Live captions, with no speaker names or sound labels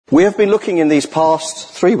We have been looking in these past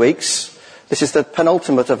 3 weeks, this is the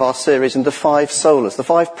penultimate of our series, in the 5 solas, the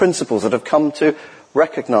 5 principles that have come to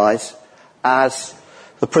recognise as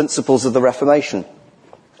the principles of the Reformation.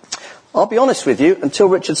 I'll be honest with you, until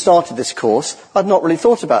Richard started this course, I'd not really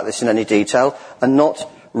thought about this in any detail and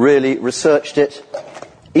not really researched it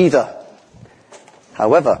either.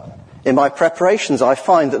 However, in my preparations I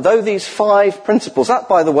find that though these 5 principles, that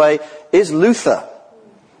by the way is Luther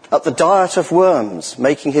at the Diet of Worms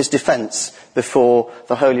making his defence before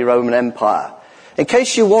the Holy Roman Empire. In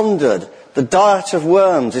case you wondered, the Diet of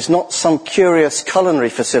Worms is not some curious culinary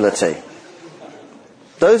facility.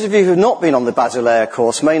 Those of you who have not been on the Basileia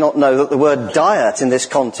course may not know that the word diet in this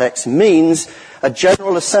context means a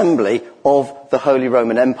general assembly of the Holy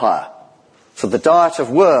Roman Empire. So the Diet of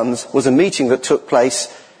Worms was a meeting that took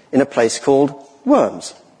place in a place called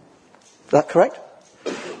Worms. Is that correct?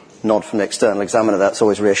 Nod from the external examiner, that's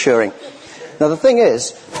always reassuring. Now the thing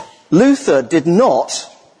is, Luther did not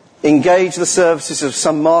engage the services of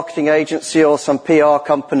some marketing agency or some PR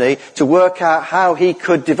company to work out how he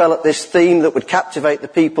could develop this theme that would captivate the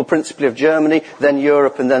people, principally of Germany, then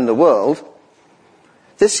Europe and then the world.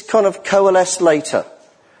 This kind of coalesced later.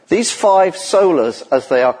 These 5 solas, as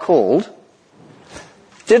they are called,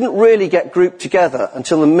 didn't really get grouped together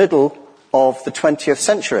until the middle of the 20th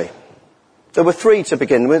century. There were 3 to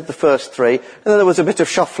begin with, the first 3, and then there was a bit of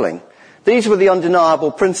shuffling. These were the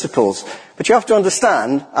undeniable principles. But you have to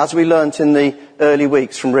understand, as we learnt in the early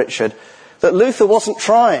weeks from Richard, that Luther wasn't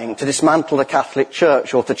trying to dismantle the Catholic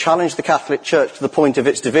Church or to challenge the Catholic Church to the point of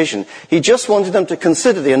its division. He just wanted them to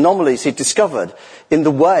consider the anomalies he'd discovered in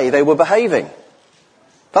the way they were behaving.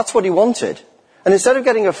 That's what he wanted. And instead of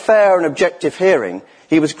getting a fair and objective hearing,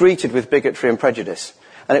 he was greeted with bigotry and prejudice.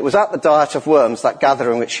 And it was at the Diet of Worms, that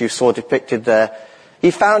gathering which you saw depicted there,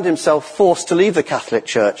 he found himself forced to leave the Catholic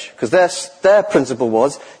Church, because their principle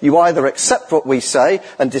was, you either accept what we say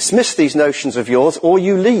and dismiss these notions of yours, or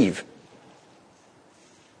you leave.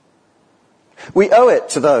 We owe it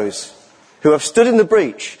to those who have stood in the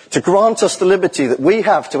breach to grant us the liberty that we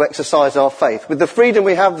have to exercise our faith, with the freedom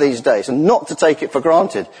we have these days, and not to take it for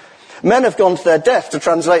granted. Men have gone to their death to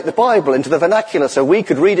translate the Bible into the vernacular so we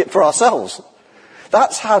could read it for ourselves.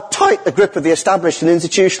 That's how tight the grip of the established and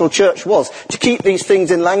institutional church was, to keep these things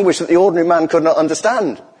in language that the ordinary man could not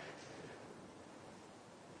understand.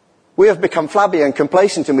 We have become flabby and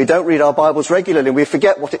complacent and we don't read our Bibles regularly. We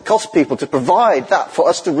forget what it costs people to provide that for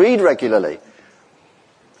us to read regularly.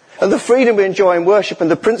 And the freedom we enjoy in worship and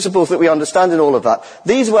the principles that we understand in all of that,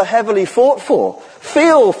 these were heavily fought for.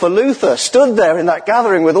 Feel for Luther stood there in that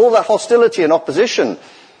gathering with all that hostility and opposition,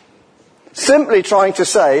 simply trying to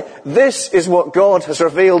say, this is what God has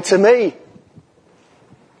revealed to me.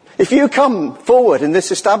 If you come forward in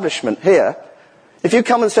this establishment here, if you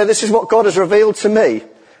come and say, this is what God has revealed to me,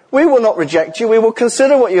 we will not reject you, we will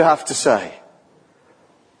consider what you have to say.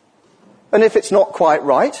 And if it's not quite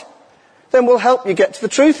right, then we'll help you get to the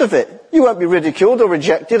truth of it. You won't be ridiculed or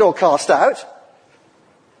rejected or cast out.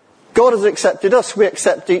 God has accepted us, we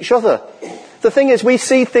accept each other. The thing is, we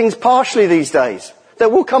see things partially these days. There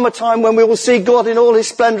will come a time when we will see God in all his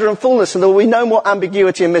splendour and fullness, and there will be no more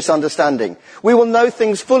ambiguity and misunderstanding. We will know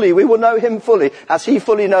things fully. We will know him fully as he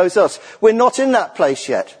fully knows us. We're not in that place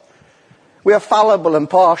yet. We are fallible and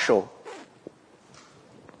partial.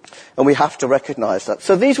 And we have to recognise that.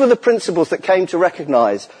 So these were the principles that came to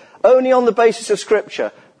recognise, only on the basis of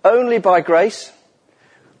Scripture, only by grace,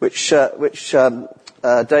 which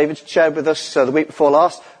David shared with us the week before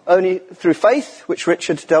last, only through faith, which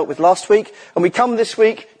Richard dealt with last week, and we come this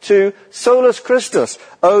week to Solus Christus,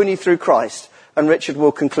 only through Christ. And Richard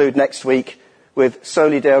will conclude next week with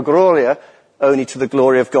Soli Deo Gloria, only to the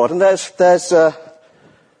glory of God. And there's a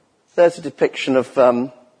depiction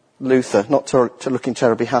of Luther, not to looking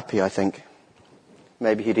terribly happy, I think.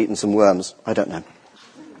 Maybe he'd eaten some worms, I don't know.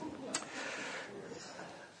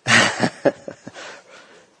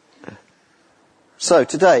 So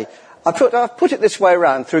today, I've put it this way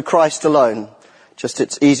around, through Christ alone. Just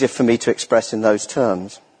it's easier for me to express in those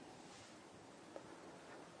terms.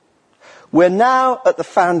 We're now at the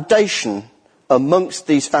foundation amongst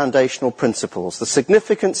these foundational principles, the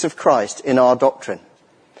significance of Christ in our doctrine.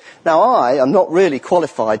 Now I am not really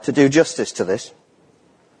qualified to do justice to this.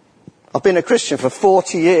 I've been a Christian for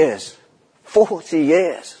 40 years. 40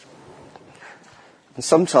 years. And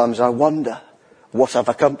sometimes I wonder what I've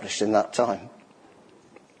accomplished in that time.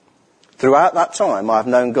 Throughout that time, I've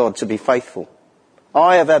known God to be faithful.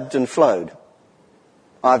 I have ebbed and flowed.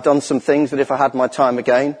 I've done some things that if I had my time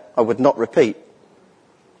again, I would not repeat.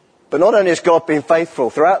 But not only has God been faithful,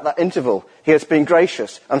 throughout that interval, he has been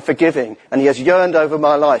gracious and forgiving, and he has yearned over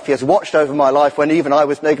my life. He has watched over my life when even I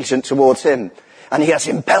was negligent towards him. And he has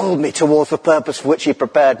impelled me towards the purpose for which he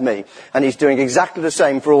prepared me. And he's doing exactly the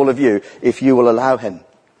same for all of you, if you will allow him.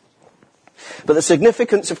 But the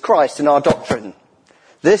significance of Christ in our doctrine,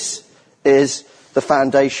 this is the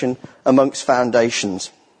foundation amongst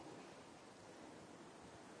foundations.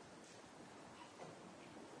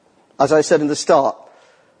 As I said in the start,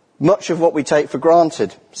 much of what we take for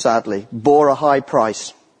granted, sadly, bore a high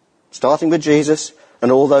price, starting with Jesus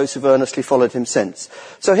and all those who've earnestly followed him since.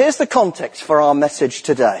 So here's the context for our message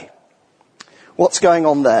today. What's going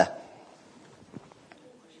on there?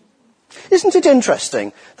 Isn't it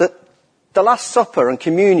interesting that the Last Supper and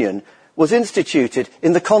communion was instituted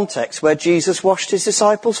in the context where Jesus washed his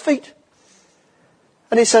disciples' feet?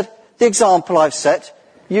 And he said, the example I've set,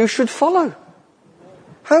 you should follow.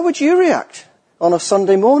 How would you react on a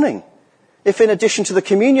Sunday morning if, in addition to the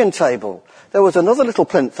communion table, there was another little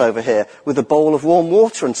plinth over here with a bowl of warm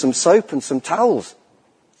water and some soap and some towels?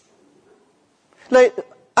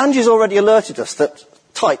 Angie's already alerted us that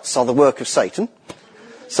tights are the work of Satan,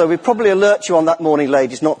 so we'd probably alert you on that morning,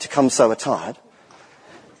 ladies, not to come so attired.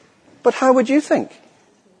 But how would you think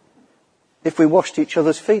if we washed each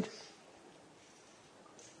other's feet?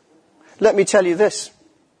 Let me tell you this.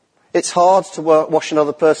 It's hard to wash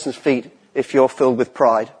another person's feet if you're filled with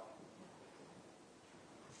pride.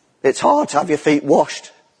 It's hard to have your feet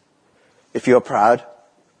washed if you're proud.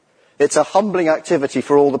 It's a humbling activity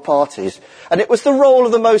for all the parties. And it was the role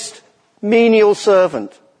of the most menial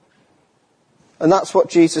servant. And that's what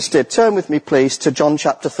Jesus did. Turn with me, please, to John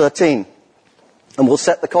chapter 13. And we'll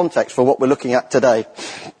set the context for what we're looking at today.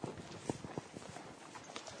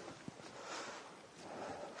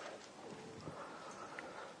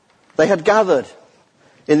 They had gathered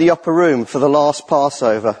in the upper room for the last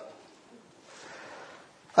Passover.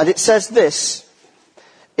 And it says this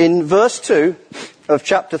in verse 2 of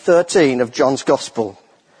chapter 13 of John's Gospel.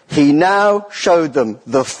 He now showed them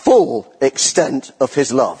the full extent of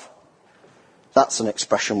his love. That's an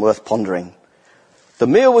expression worth pondering. The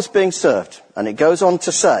meal was being served, and it goes on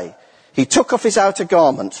to say, he took off his outer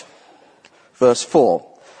garment, verse 4,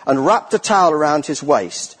 and wrapped a towel around his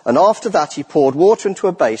waist. And after that he poured water into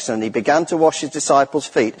a basin, and he began to wash his disciples'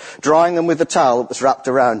 feet, drying them with the towel that was wrapped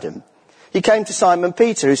around him. He came to Simon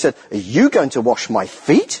Peter, who said, are you going to wash my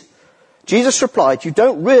feet? Jesus replied, you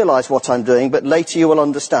don't realize what I'm doing, but later you will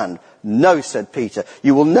understand. No, said Peter,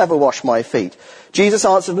 you will never wash my feet. Jesus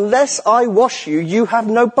answered, unless I wash you, you have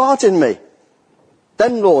no part in me.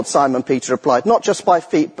 Then, Lord, Simon Peter replied, not just my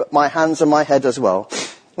feet, but my hands and my head as well.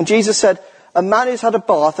 And Jesus said, a man who's had a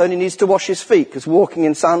bath only needs to wash his feet, because walking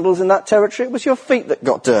in sandals in that territory, it was your feet that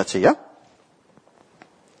got dirty, yeah?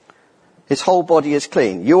 His whole body is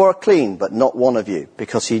clean. You are clean, but not one of you,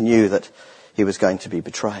 because he knew that he was going to be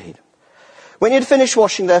betrayed. When he had finished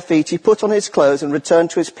washing their feet, he put on his clothes and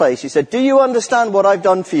returned to his place. He said, do you understand what I've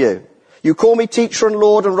done for you? You call me teacher and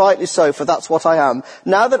Lord, and rightly so, for that's what I am.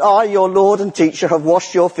 Now that I, your Lord and teacher, have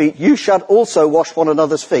washed your feet, you shall also wash one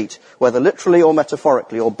another's feet, whether literally or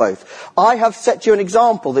metaphorically or both. I have set you an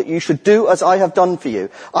example that you should do as I have done for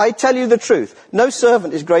you. I tell you the truth. No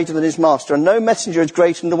servant is greater than his master, and no messenger is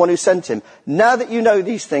greater than the one who sent him. Now that you know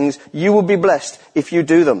these things, you will be blessed if you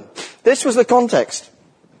do them. This was the context.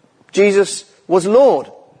 Jesus was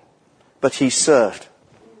Lord, but he served.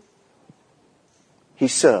 He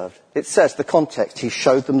served. It says, the context, he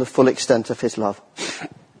showed them the full extent of his love.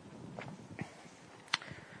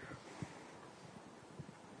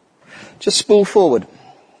 Just spool forward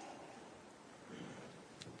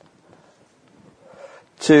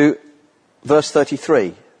to verse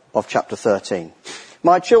 33 of chapter 13.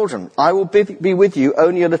 My children, I will be with you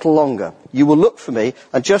only a little longer. You will look for me,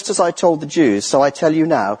 and just as I told the Jews, so I tell you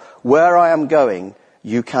now, where I am going,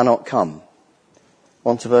 you cannot come.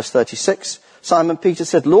 On to verse 36. Simon Peter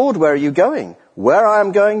said, Lord, where are you going? Where I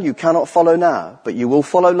am going, you cannot follow now, but you will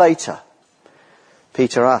follow later.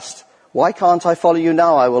 Peter asked, why can't I follow you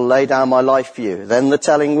now? I will lay down my life for you. Then the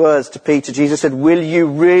telling words to Peter, Jesus said, will you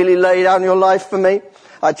really lay down your life for me?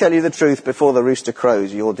 I tell you the truth, before the rooster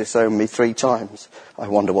crows, you'll disown me 3 times. I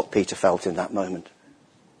wonder what Peter felt in that moment.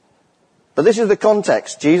 But this is the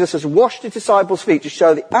context. Jesus has washed his disciples' feet to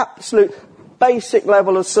show the absolute basic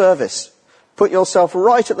level of service. Put yourself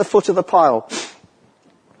right at the foot of the pile.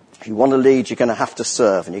 If you want to lead, you're going to have to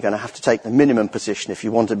serve, and you're going to have to take the minimum position if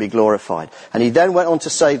you want to be glorified. And he then went on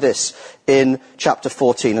to say this in chapter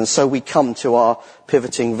 14, and so we come to our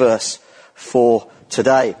pivoting verse for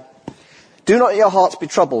today. Do not let your hearts be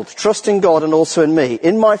troubled. Trust in God and also in me.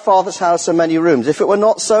 In my Father's house are many rooms. If it were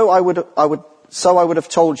not so, I would so I would have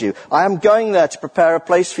told you. I am going there to prepare a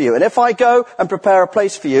place for you. And if I go and prepare a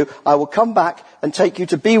place for you, I will come back and take you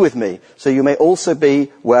to be with me, so you may also be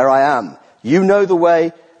where I am. You know the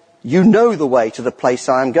way to the place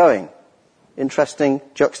I am going. Interesting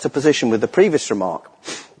juxtaposition with the previous remark.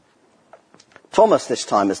 Thomas this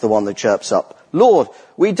time is the one that chirps up, Lord,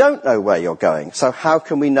 we don't know where you're going, so how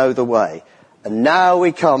can we know the way? And now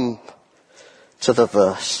we come to the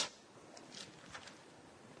verse.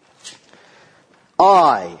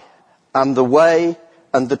 I am the way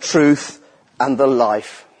and the truth and the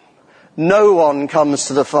life. No one comes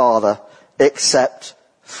to the Father except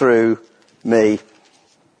through me.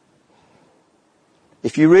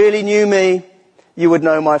 If you really knew me, you would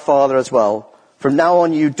know my Father as well. From now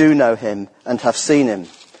on you do know him and have seen him.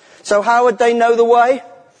 So how would they know the way?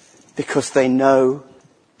 Because they know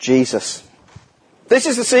Jesus. This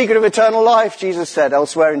is the secret of eternal life, Jesus said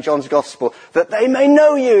elsewhere in John's Gospel, that they may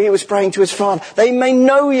know you. He was praying to his Father. They may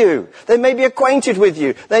know you. They may be acquainted with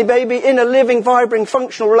you. They may be in a living, vibrant,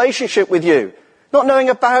 functional relationship with you. Not knowing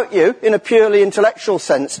about you in a purely intellectual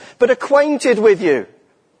sense, but acquainted with you.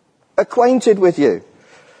 Acquainted with you.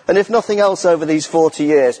 And if nothing else over these 40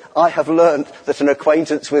 years, I have learned that an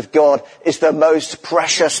acquaintance with God is the most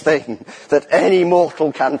precious thing that any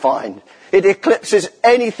mortal can find. It eclipses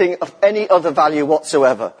anything of any other value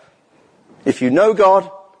whatsoever. If you know God,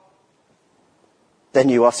 then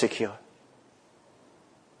you are secure.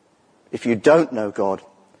 If you don't know God,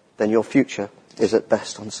 then your future is at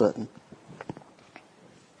best uncertain.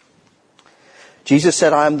 Jesus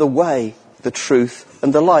said, I am the way, the truth,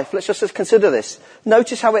 and the life. Let's just consider this.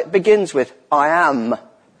 Notice how it begins with, I am.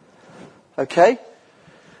 Okay?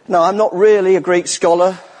 Now, I'm not really a Greek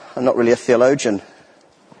scholar. I'm not really a theologian.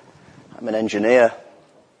 I'm an engineer.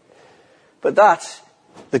 But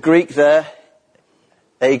the Greek there,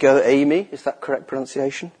 ego eimi, is that correct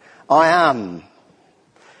pronunciation? I am.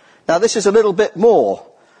 Now, this is a little bit more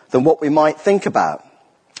than what we might think about.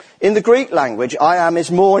 In the Greek language, I am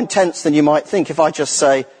is more intense than you might think. If I just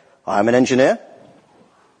say, I am an engineer,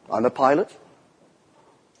 I'm a pilot,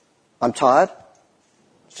 I'm tired,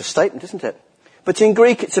 it's a statement, isn't it? But in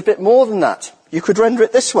Greek, it's a bit more than that. You could render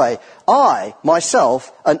it this way. I,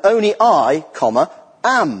 myself, and only I,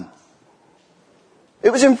 am. It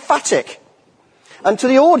was emphatic. And to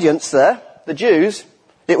the audience there, the Jews,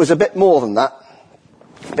 it was a bit more than that.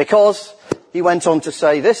 Because he went on to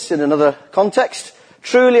say this in another context.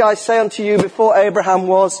 Truly I say unto you, before Abraham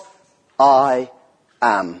was, I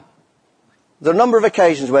am. There are a number of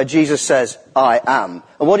occasions where Jesus says, I am.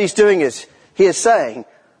 And what he's doing is, he is saying,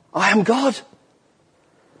 I am God.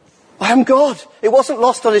 I am God. It wasn't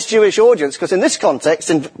lost on his Jewish audience, because in this context,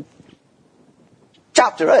 in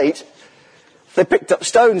chapter 8, they picked up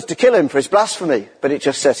stones to kill him for his blasphemy. But it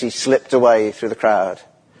just says he slipped away through the crowd.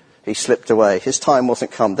 He slipped away. His time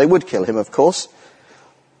wasn't come. They would kill him, of course,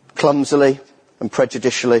 clumsily and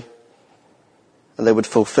prejudicially. And they would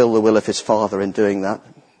fulfill the will of his Father in doing that.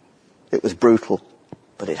 It was brutal,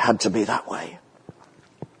 but it had to be that way.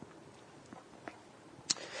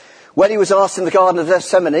 When he was asked in the Garden of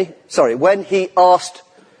Gethsemane, when he asked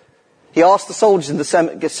the soldiers in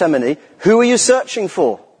the Gethsemane, who are you searching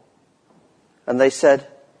for? And they said,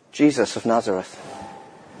 Jesus of Nazareth.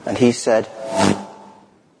 And he said,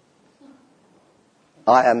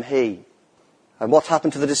 I am he. And what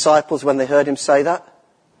happened to the disciples when they heard him say that?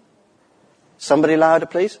 Somebody louder,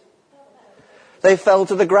 please. They fell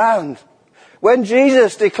to the ground. When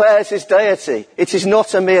Jesus declares his deity, it is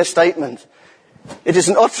not a mere statement. It is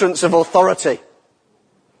an utterance of authority.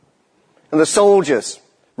 And the soldiers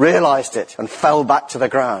realized it and fell back to the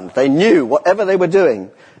ground. They knew whatever they were doing,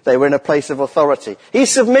 they were in a place of authority. He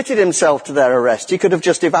submitted himself to their arrest. He could have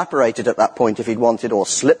just evaporated at that point if he'd wanted, or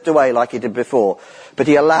slipped away like he did before. But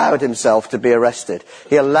he allowed himself to be arrested.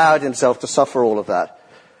 He allowed himself to suffer all of that.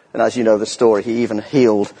 And as you know the story, he even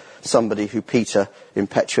healed somebody who Peter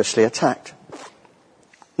impetuously attacked.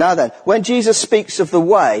 Now then, when Jesus speaks of the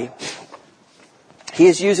way, he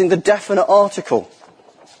is using the definite article,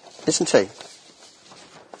 isn't he?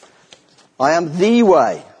 I am the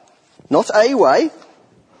way. Not a way,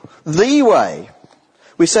 the way.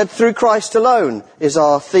 We said through Christ alone is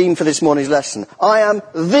our theme for this morning's lesson. I am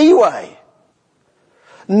the way.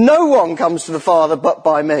 No one comes to the Father but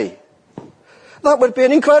by me. That would be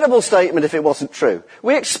an incredible statement if it wasn't true.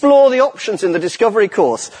 We explore the options in the Discovery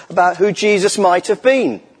course about who Jesus might have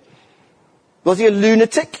been. Was he a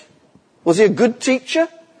lunatic? Was he a good teacher?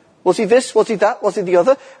 Was he this? Was he that? Was he the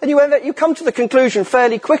other? And you come to the conclusion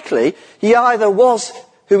fairly quickly. He either was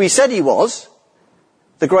who he said he was,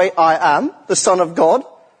 the great I am, the Son of God,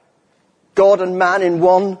 God and man in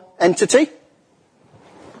one entity,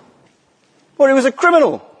 Or he was a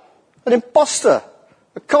criminal, an imposter,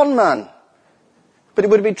 a con man. But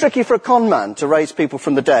it would have been tricky for a con man to raise people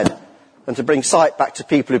from the dead and to bring sight back to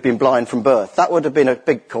people who'd been blind from birth. That would have been a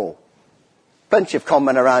big call. Plenty of con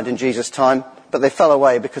men around in Jesus' time, but they fell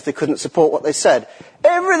away because they couldn't support what they said.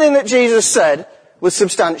 Everything that Jesus said was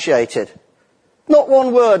substantiated. Not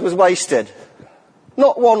one word was wasted.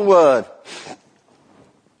 Not one word.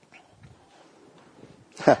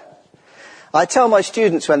 I tell my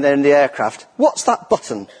students when they're in the aircraft, what's that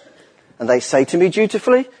button? And they say to me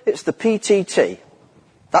dutifully, it's the PTT.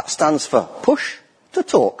 That stands for push to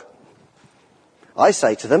talk. I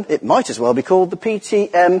say to them, it might as well be called the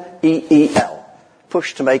PTMEEL.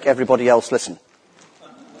 Push to make everybody else listen.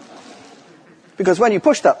 Because when you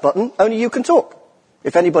push that button, only you can talk.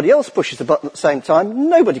 If anybody else pushes the button at the same time,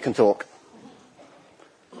 nobody can talk.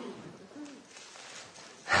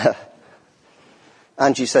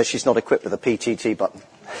 Angie says she's not equipped with a PTT button.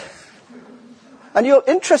 And you're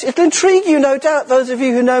interested, it'll intrigue you, no doubt, those of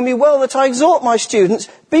you who know me well, that I exhort my students,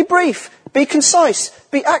 be brief, be concise,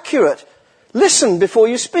 be accurate. Listen before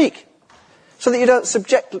you speak, so that you don't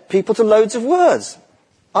subject people to loads of words.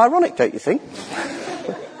 Ironic, don't you think?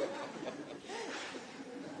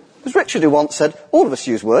 It was Richard who once said, all of us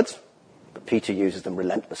use words, but Peter uses them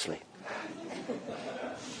relentlessly.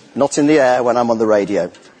 Not in the air when I'm on the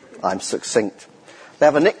radio. I'm succinct. They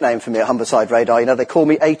have a nickname for me at Humberside Radar. You know, they call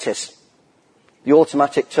me ATIS, the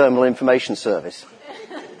Automatic Terminal Information Service.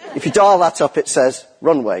 If you dial that up, it says,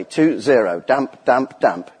 runway 20, damp, damp,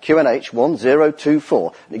 damp, QNH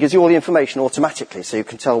 1024. And it gives you all the information automatically, so you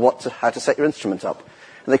can tell how to set your instrument up.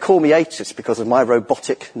 And they call me ATIS because of my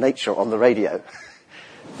robotic nature on the radio.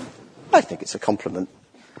 I think it's a compliment.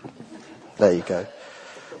 There you go.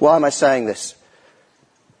 Why am I saying this?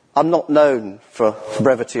 I'm not known for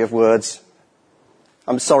brevity of words.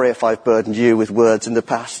 I'm sorry if I've burdened you with words in the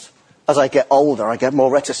past. As I get older, I get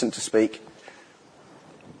more reticent to speak.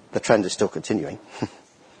 The trend is still continuing.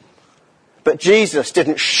 But Jesus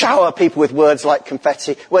didn't shower people with words like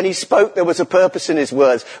confetti. When he spoke, there was a purpose in his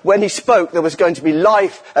words. When he spoke, there was going to be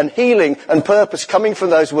life and healing and purpose coming from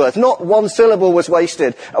those words. Not one syllable was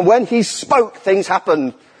wasted. And when he spoke, things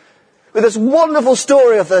happened. With this wonderful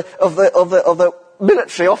story of the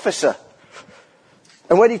military officer.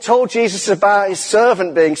 And when he told Jesus about his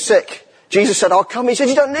servant being sick, Jesus said, I'll come. He said,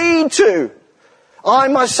 you don't need to. I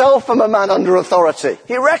myself am a man under authority.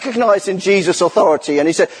 He recognized in Jesus authority, and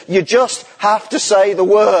he said, you just have to say the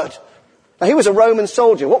word. Now, he was a Roman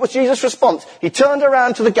soldier. What was Jesus' response? He turned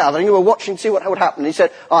around to the gathering who were watching to see what would happen. He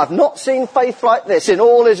said, I've not seen faith like this in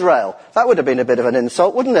all Israel. That would have been a bit of an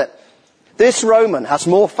insult, wouldn't it? This Roman has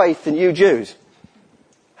more faith than you Jews.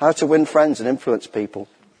 How to win friends and influence people.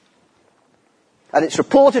 And it's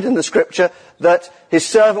reported in the scripture that his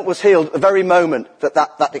servant was healed at the very moment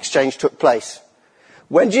that exchange took place.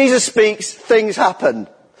 When Jesus speaks, things happen.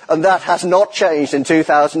 And that has not changed in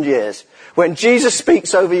 2,000 years. When Jesus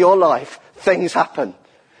speaks over your life, things happen.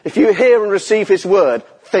 If you hear and receive his word,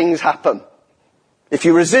 things happen. If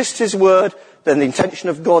you resist his word, then the intention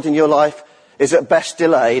of God in your life is at best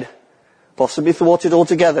delayed, possibly thwarted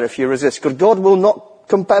altogether if you resist. Because God will not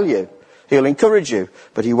compel you. He'll encourage you,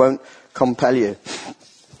 but he won't compel you.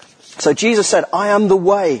 So Jesus said, I am the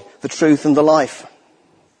way, the truth and the life.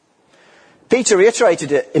 Peter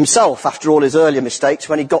reiterated it himself after all his earlier mistakes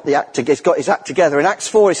when he got his act together. In Acts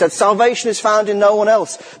 4 he said, salvation is found in no one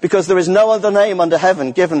else because there is no other name under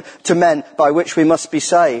heaven given to men by which we must be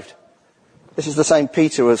saved. This is the same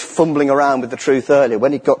Peter who was fumbling around with the truth earlier.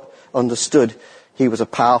 When he got understood, he was a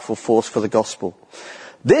powerful force for the gospel.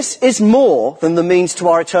 This is more than the means to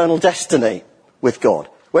our eternal destiny with God.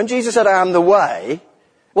 When Jesus said, I am the way,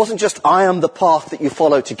 it wasn't just I am the path that you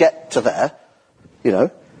follow to get to there,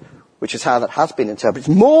 which is how that has been interpreted.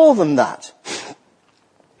 It's more than that.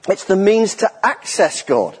 It's the means to access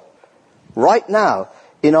God right now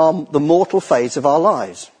in the mortal phase of our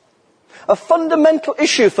lives. A fundamental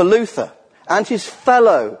issue for Luther and his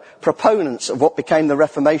fellow proponents of what became the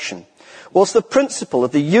Reformation was the principle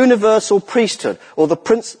of the universal priesthood, or the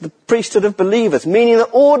priesthood of believers, meaning that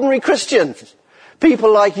ordinary Christians,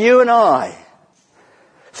 people like you and I,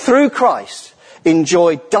 through Christ,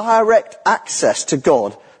 enjoy direct access to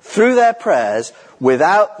God through their prayers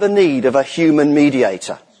without the need of a human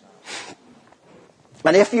mediator.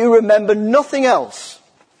 And if you remember nothing else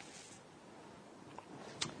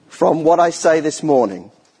from what I say this morning,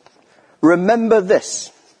 remember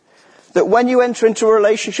this, that when you enter into a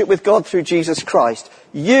relationship with God through Jesus Christ,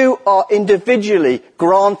 you are individually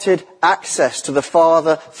granted access to the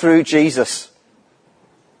Father through Jesus.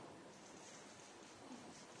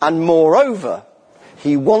 And moreover,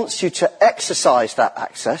 he wants you to exercise that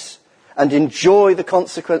access and enjoy the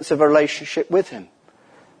consequence of a relationship with him.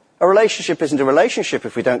 A relationship isn't a relationship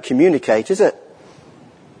if we don't communicate, is it?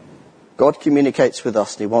 God communicates with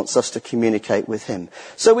us and he wants us to communicate with him.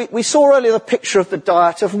 So we saw earlier the picture of the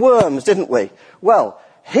diet of worms, didn't we? Well,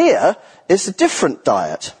 here is a different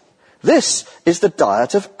diet. This is the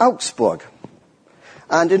diet of Augsburg.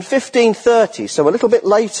 And in 1530, so a little bit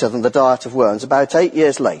later than the diet of worms, about 8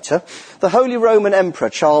 years later, the Holy Roman Emperor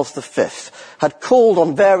Charles V had called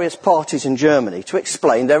on various parties in Germany to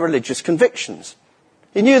explain their religious convictions.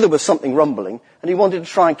 He knew there was something rumbling, and he wanted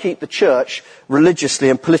to try and keep the church religiously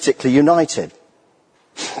and politically united.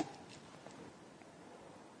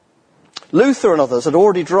 Luther and others had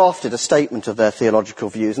already drafted a statement of their theological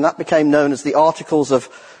views, and that became known as the Articles of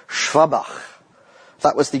Schwabach.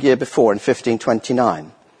 That was the year before, in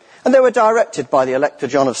 1529. And they were directed by the Elector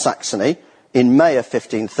John of Saxony in May of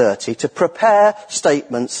 1530 to prepare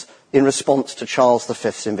statements in response to Charles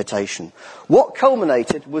V's invitation. What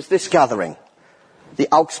culminated was this gathering, the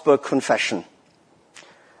Augsburg Confession.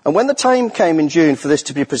 And when the time came in June for this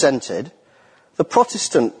to be presented, the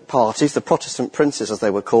Protestant parties, the Protestant princes as they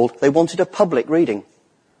were called, they wanted a public reading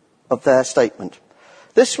of their statement.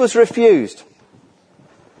 This was refused.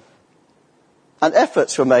 And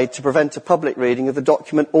efforts were made to prevent a public reading of the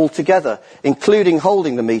document altogether, including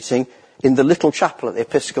holding the meeting in the little chapel at the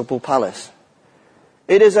Episcopal Palace.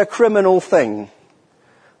 It is a criminal thing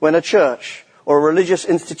when a church or a religious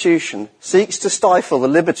institution seeks to stifle the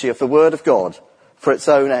liberty of the Word of God for its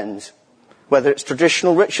own ends. Whether it's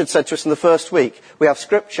traditional, Richard said to us in the first week, we have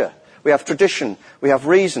Scripture, we have tradition, we have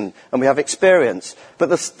reason, and we have experience. But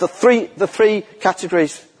the three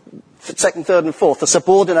categories, second, third and fourth, are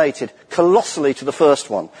subordinated colossally to the first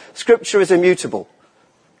one. Scripture is immutable.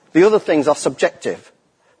 The other things are subjective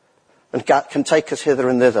and can take us hither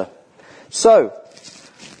and thither. So,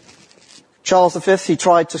 Charles V, he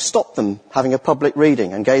tried to stop them having a public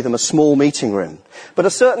reading and gave them a small meeting room. But a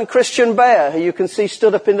certain Christian Bayer, who you can see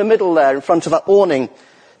stood up in the middle there in front of that awning,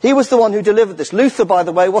 he was the one who delivered this. Luther, by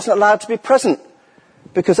the way, wasn't allowed to be present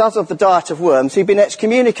because as of the diet of worms, he'd been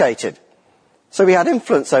excommunicated. So he had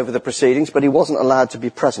influence over the proceedings, but he wasn't allowed to be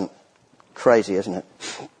present. Crazy, isn't it?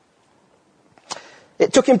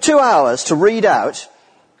 It took him 2 hours to read out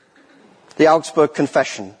the Augsburg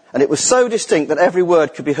Confession, and it was so distinct that every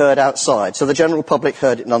word could be heard outside, so the general public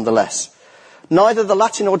heard it nonetheless. Neither the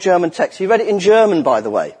Latin or German text. He read it in German, by the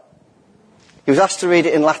way. He was asked to read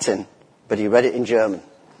it in Latin, but he read it in German.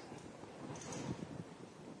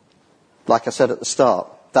 Like I said at the start,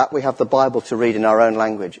 that we have the Bible to read in our own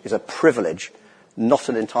language is a privilege, not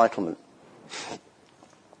an entitlement.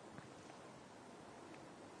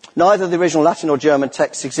 Neither the original Latin or German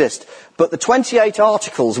texts exist, but the 28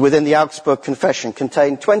 articles within the Augsburg Confession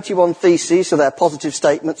contain 21 theses, so they're positive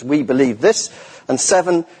statements, we believe this, and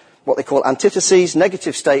 7 what they call antitheses,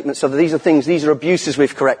 negative statements, so that these are abuses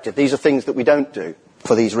we've corrected, these are things that we don't do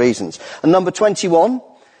for these reasons. And number 21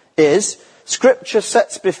 is, Scripture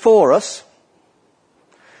sets before us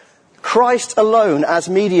Christ alone as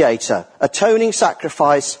mediator, atoning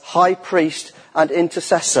sacrifice, high priest and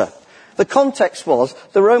intercessor. The context was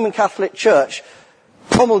the Roman Catholic Church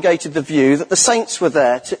promulgated the view that the saints were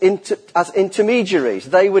there as intermediaries.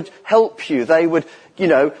 They would help you. They would,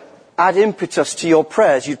 add impetus to your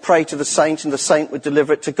prayers. You'd pray to the saint and the saint would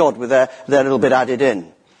deliver it to God with their little bit added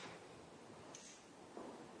in.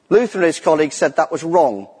 Luther and his colleagues said that was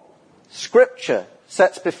wrong. Scripture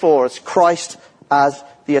sets before us Christ as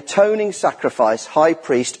the atoning sacrifice, high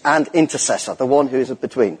priest and intercessor, the one who is in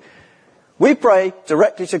between. We pray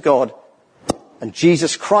directly to God, and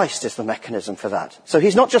Jesus Christ is the mechanism for that. So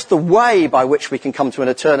he's not just the way by which we can come to an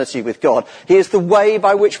eternity with God, he is the way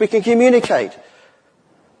by which we can communicate.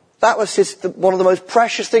 That was one of the most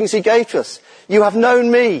precious things he gave to us. You have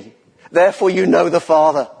known me, therefore you know the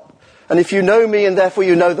Father. And if you know me and therefore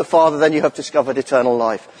you know the Father, then you have discovered eternal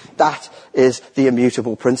life. That is the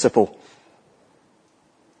immutable principle.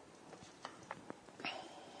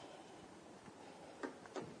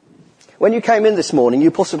 When you came in this morning,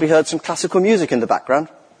 you possibly heard some classical music in the background.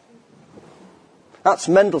 That's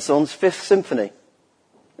Mendelssohn's Fifth Symphony.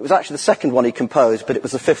 It was actually the second one he composed, but it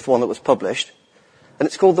was the fifth one that was published. And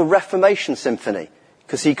it's called the Reformation Symphony,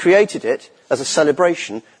 because he created it as a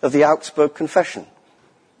celebration of the Augsburg Confession.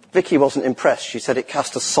 Vicky wasn't impressed. She said it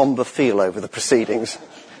cast a sombre feel over the proceedings.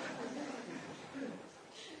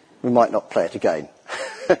 We might not play it again.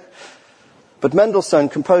 But Mendelssohn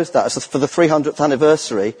composed that for the 300th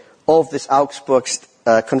anniversary of this Augsburg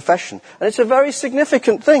Confession. And it's a very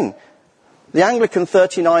significant thing. The Anglican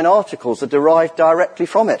 39 articles are derived directly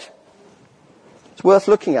from it. It's worth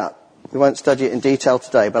looking at. We won't study it in detail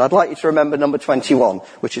today, but I'd like you to remember number 21,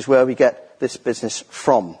 which is where we get this business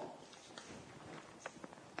from.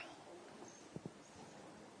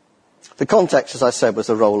 The context, as I said, was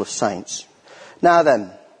the role of saints. Now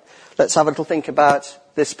then, let's have a little think about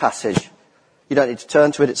this passage. You don't need to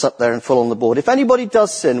turn to it, it's up there in full on the board. If anybody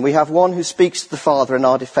does sin, we have one who speaks to the Father in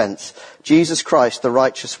our defence, Jesus Christ, the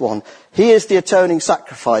righteous one. He is the atoning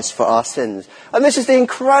sacrifice for our sins. And this is the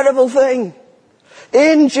incredible thing.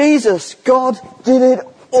 In Jesus, God did it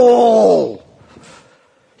all.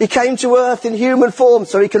 He came to earth in human form,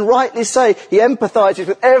 so he can rightly say he empathises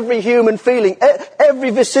with every human feeling, every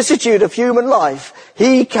vicissitude of human life.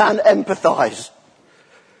 He can empathise.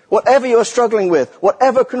 Whatever you're struggling with,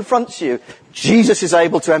 whatever confronts you, Jesus is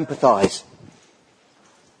able to empathise.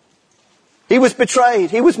 He was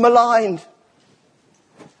betrayed. He was maligned.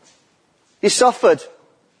 He suffered.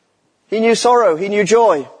 He knew sorrow. He knew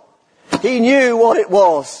joy. He knew what it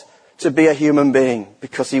was to be a human being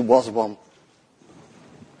because he was one.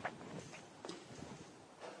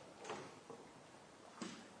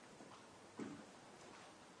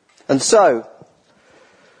 And so,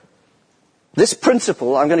 this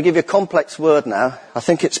principle, I'm going to give you a complex word now. I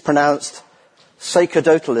think it's pronounced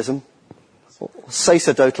sacerdotalism, or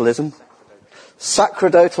sacerdotalism,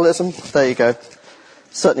 sacerdotalism. There you go.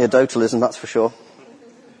 Certainly a dotalism, that's for sure.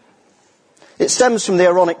 It stems from the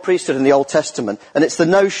Aaronic priesthood in the Old Testament, and it's the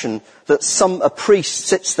notion that a priest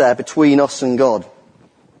sits there between us and God.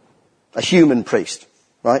 A human priest,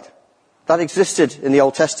 right? That existed in the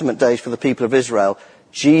Old Testament days for the people of Israel.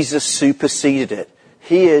 Jesus superseded it.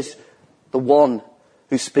 He is the one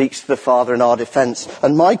who speaks to the Father in our defence.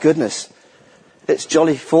 And my goodness, it's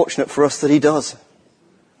jolly fortunate for us that he does.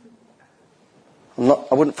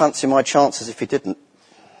 I wouldn't fancy my chances if he didn't.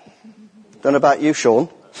 Don't know about you, Sean.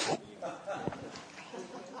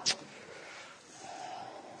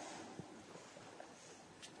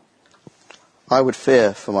 I would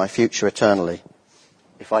fear for my future eternally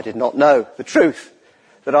if I did not know the truth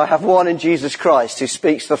that I have one in Jesus Christ who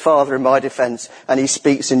speaks to the Father in my defence, and he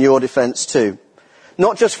speaks in your defence too.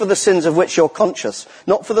 Not just for the sins of which you're conscious,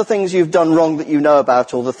 not for the things you've done wrong that you know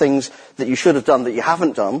about, or the things that you should have done that you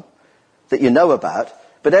haven't done, that you know about,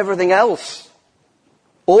 but everything else.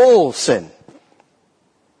 All sin.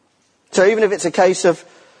 So even if it's a case of,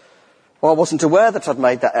 well, I wasn't aware that I'd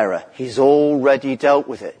made that error, he's already dealt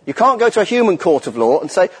with it. You can't go to a human court of law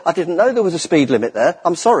and say, I didn't know there was a speed limit there,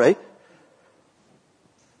 I'm sorry.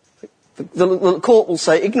 The court will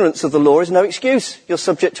say ignorance of the law is no excuse. You're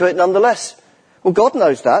subject to it nonetheless. Well, God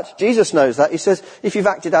knows that. Jesus knows that. He says, if you've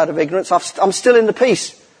acted out of ignorance, I'm still in the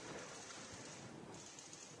peace.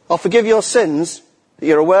 I'll forgive your sins that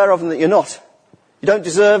you're aware of and that you're not. You don't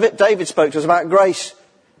deserve it. David spoke to us about grace.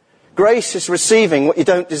 Grace is receiving what you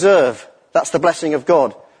don't deserve. That's the blessing of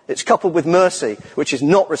God. It's coupled with mercy, which is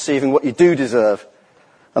not receiving what you do deserve.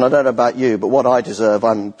 And I don't know about you, but what I deserve,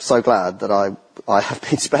 I'm so glad that I have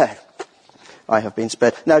been spared. I have been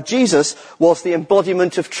spared. Now, Jesus was the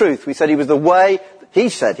embodiment of truth. We said he was the way, he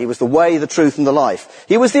said he was the way, the truth and the life.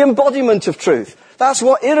 He was the embodiment of truth. That's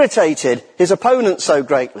what irritated his opponents so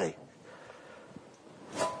greatly.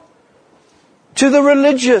 To the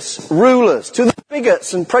religious rulers, to the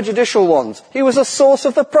bigots and prejudicial ones, he was a source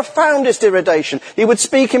of the profoundest irritation. He would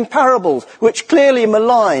speak in parables which clearly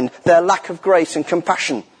maligned their lack of grace and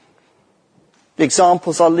compassion. The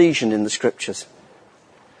examples are legion in the scriptures.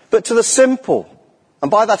 But to the simple,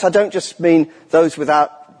 and by that I don't just mean those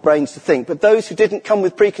without brains to think, but those who didn't come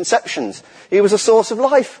with preconceptions, he was a source of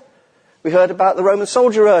life. We heard about the Roman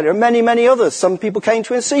soldier earlier, and many, many others. Some people came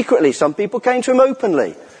to him secretly, some people came to him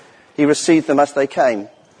openly. He received them as they came.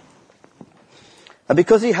 And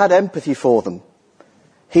because he had empathy for them,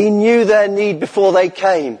 he knew their need before they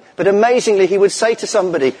came. But amazingly, he would say to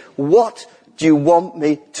somebody, what do you want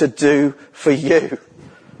me to do for you?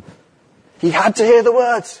 He had to hear the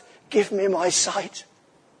words, give me my sight.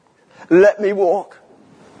 Let me walk.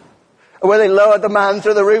 And when they lowered the man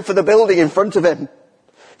through the roof of the building in front of him,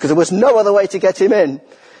 because there was no other way to get him in,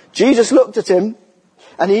 Jesus looked at him,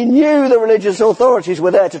 and he knew the religious authorities were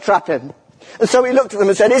there to trap him. And so he looked at them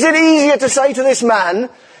and said, is it easier to say to this man,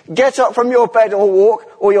 get up from your bed or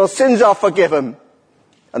walk, or your sins are forgiven?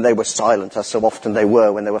 And they were silent, as so often they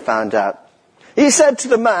were when they were found out. He said to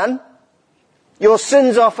the man, your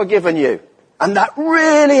sins are forgiven you. And that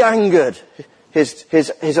really angered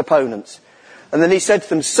his opponents. And then he said to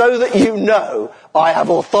them, so that you know I have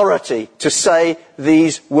authority to say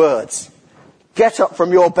these words. Get up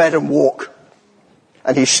from your bed and walk.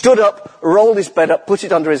 And he stood up, rolled his bed up, put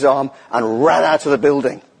it under his arm, and ran out of the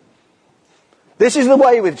building. This is the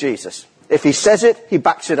way with Jesus. If he says it, he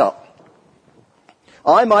backs it up.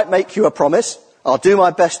 I might make you a promise. I'll do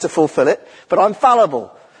my best to fulfill it, but I'm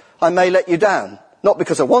fallible. I may let you down. Not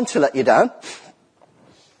because I want to let you down,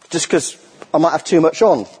 just because I might have too much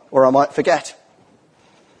on, or I might forget.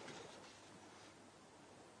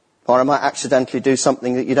 Or I might accidentally do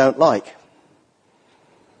something that you don't like.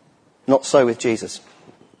 Not so with Jesus.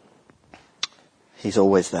 He's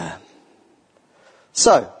always there.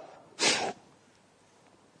 So,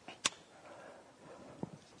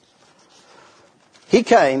 he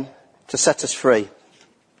came to set us free.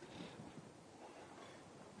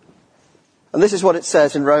 And this is what it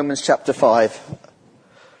says in Romans chapter 5.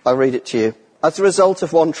 I'll read it to you. As the result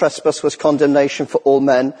of one trespass was condemnation for all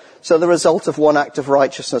men, so the result of one act of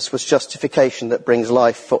righteousness was justification that brings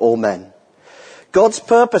life for all men. God's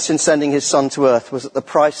purpose in sending his Son to earth was that the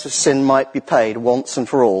price of sin might be paid once and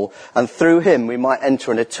for all, and through him we might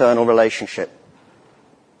enter an eternal relationship.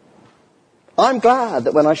 I'm glad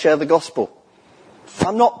that when I share the gospel,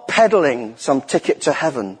 I'm not peddling some ticket to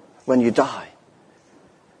heaven when you die.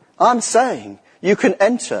 I'm saying you can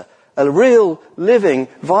enter a real, living,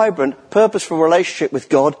 vibrant, purposeful relationship with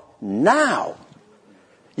God now.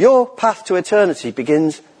 Your path to eternity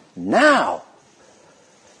begins now.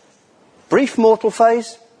 Brief mortal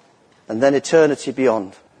phase, and then eternity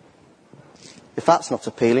beyond. If that's not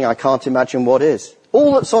appealing, I can't imagine what is.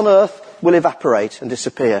 All that's on earth will evaporate and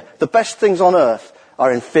disappear. The best things on earth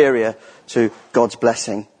are inferior to God's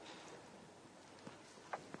blessing.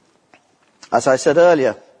 As I said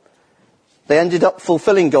earlier, they ended up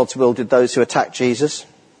fulfilling God's will, did those who attacked Jesus.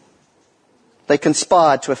 They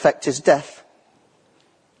conspired to effect his death.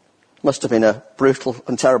 Must have been a brutal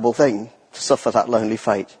and terrible thing to suffer that lonely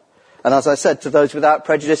fate. And as I said, to those without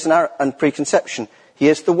prejudice and preconception, he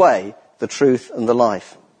is the way, the truth and the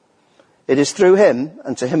life. It is through him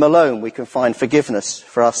and to him alone we can find forgiveness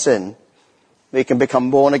for our sin. We can become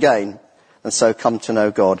born again and so come to know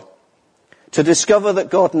God. To discover that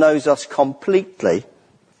God knows us completely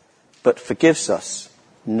but forgives us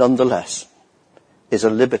nonetheless is a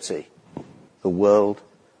liberty the world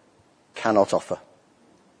cannot offer.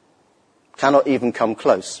 Cannot even come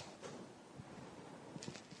close.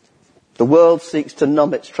 The world seeks to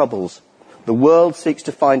numb its troubles. The world seeks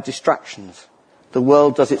to find distractions. The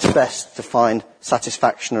world does its best to find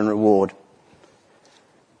satisfaction and reward.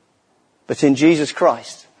 But in Jesus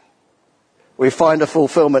Christ, we find a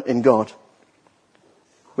fulfillment in God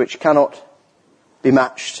which cannot be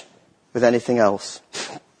matched with anything else.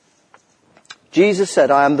 Jesus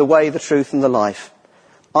said, I am the way, the truth and the life.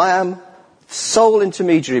 I am sole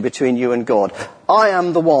intermediary between you and God. I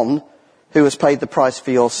am the one who has paid the price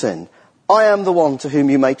for your sin. I am the one to whom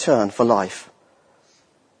you may turn for life.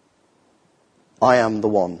 I am the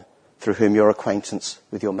one through whom your acquaintance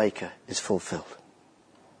with your Maker is fulfilled.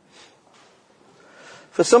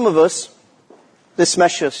 For some of us, this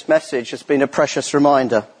message has been a precious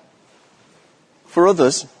reminder. For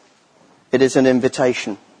others, it is an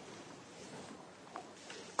invitation.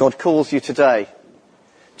 God calls you today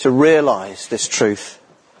to realize this truth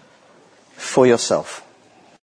for yourself.